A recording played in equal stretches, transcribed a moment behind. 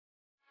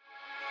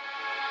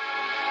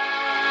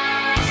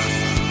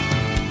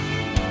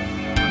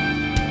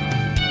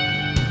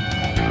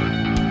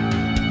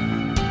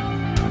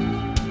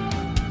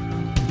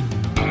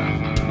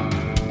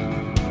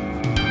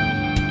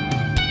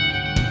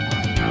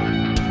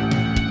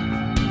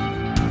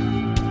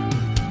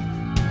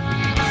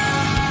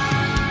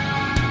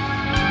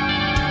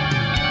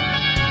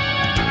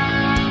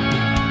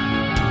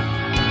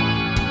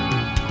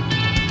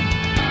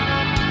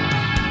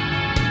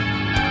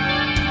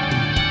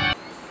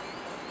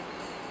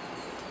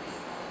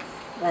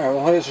Alright,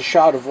 well here's a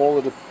shot of all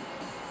of the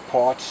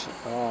parts.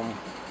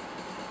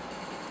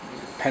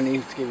 Penny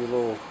to give you a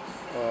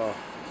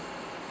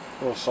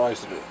little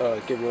size,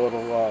 give you a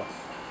little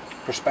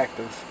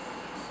perspective.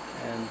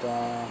 And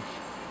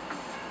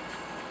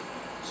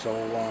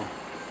alright,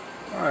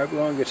 we're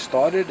going to get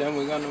started and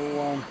we're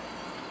going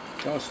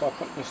to start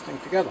putting this thing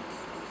together.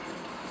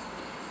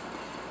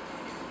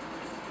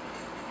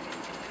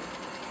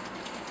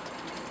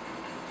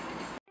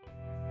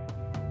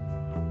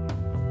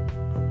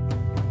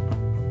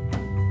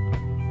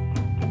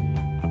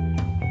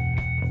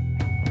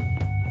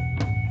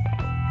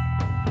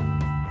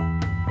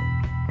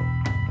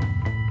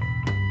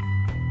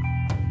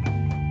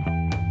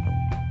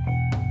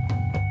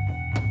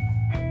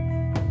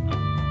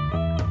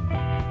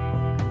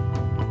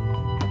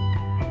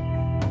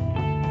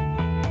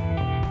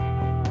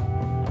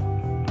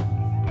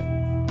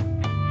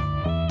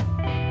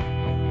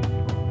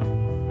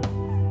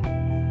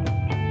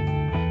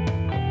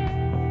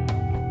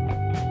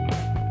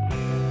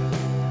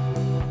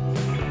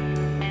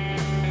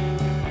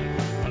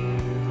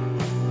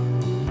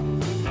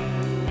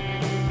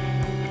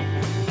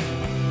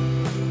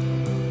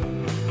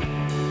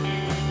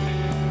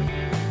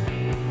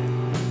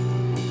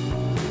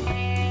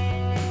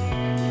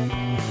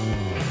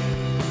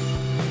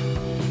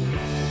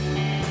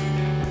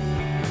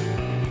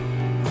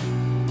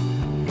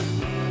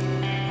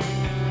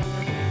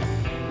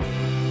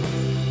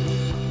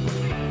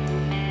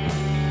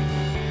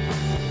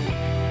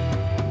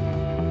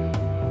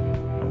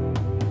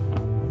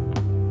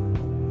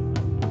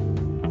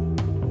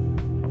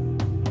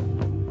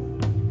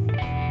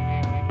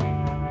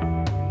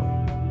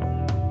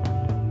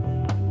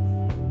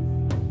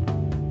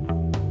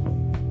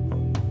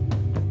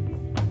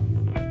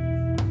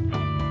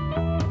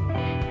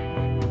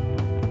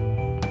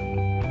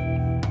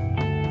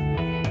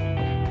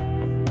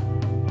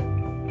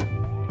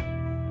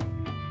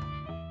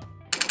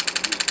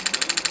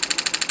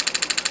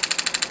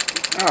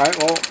 Alright,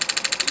 well,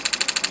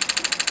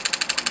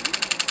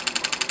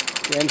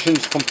 the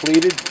engine's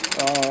completed,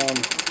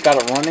 got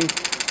it running.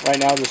 Right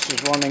now this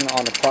is running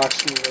on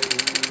approximately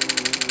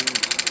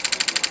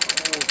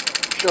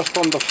just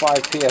under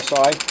 5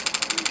 psi.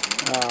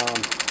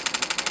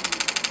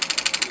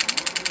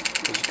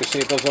 As you can see,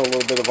 it does have a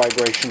little bit of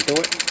vibration to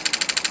it.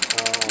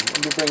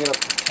 Let me bring it up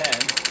to 10.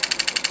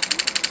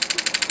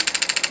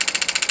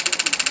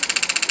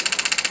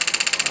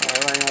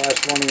 Right now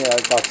that's running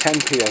at about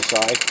 10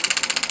 psi.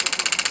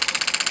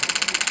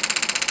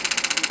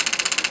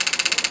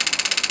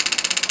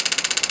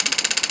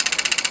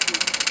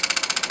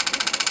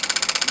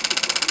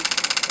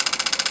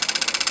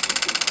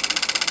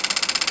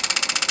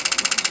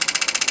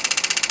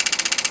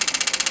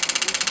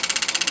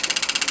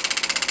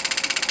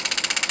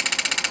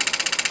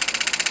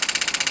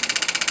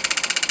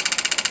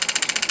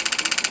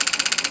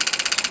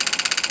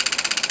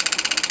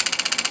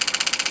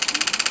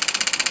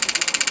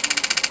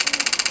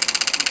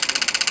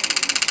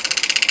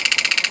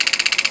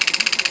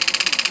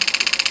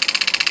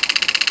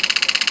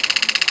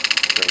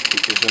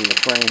 In the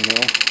frame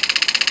here.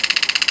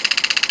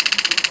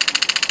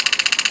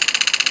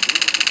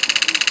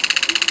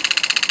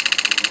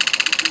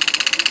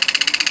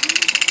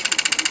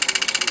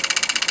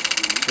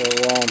 So,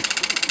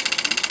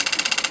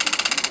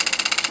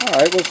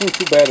 alright, wasn't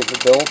too bad of a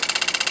build.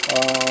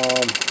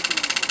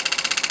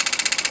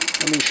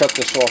 Let me shut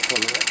this off for a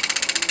minute.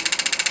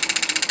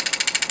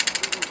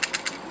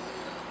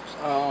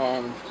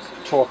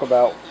 Talk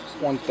about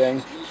one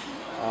thing.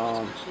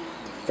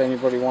 If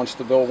anybody wants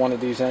to build one of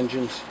these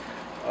engines,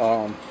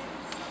 a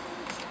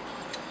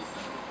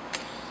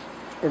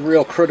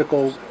real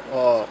critical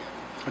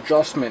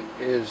adjustment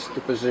is the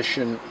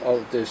position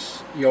of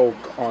this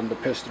yoke on the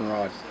piston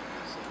rod.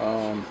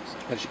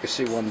 As you can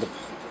see, when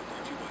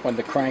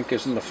the crank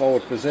is in the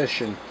forward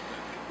position,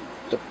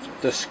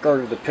 the skirt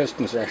of the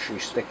piston is actually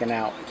sticking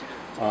out.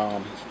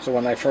 So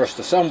when I first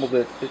assembled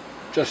it, it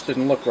just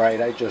didn't look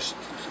right. I just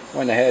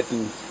went ahead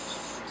and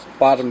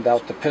bottomed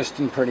out the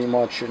piston pretty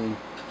much and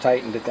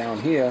tightened it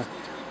down here,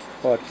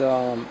 but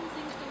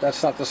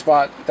that's not the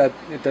spot that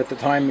the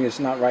timing is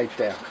not right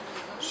there.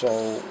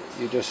 So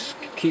you just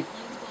keep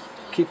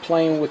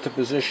playing with the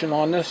position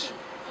on this,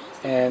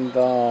 and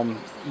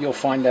you'll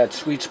find that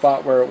sweet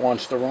spot where it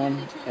wants to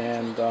run.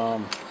 And like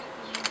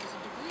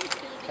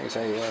I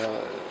say,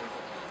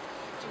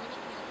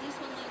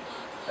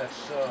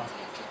 that's a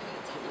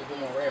little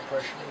more air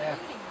pressure in there,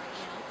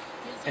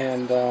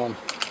 and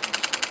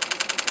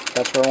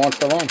that's where it wants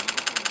to run.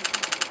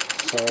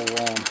 So,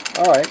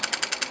 alright,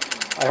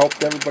 I hope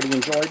everybody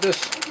enjoyed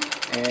this,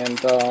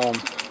 and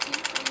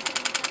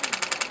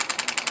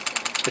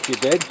if you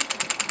did,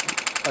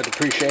 I'd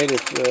appreciate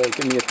it if you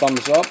give me a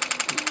thumbs up,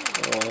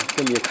 or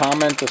give me a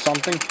comment or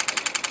something,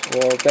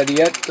 or better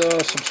yet,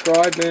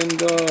 subscribe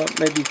and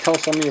maybe tell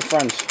some of your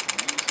friends.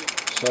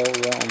 So,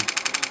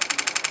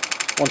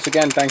 once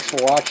again, thanks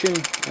for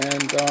watching,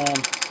 and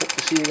hope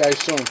to see you guys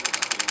soon.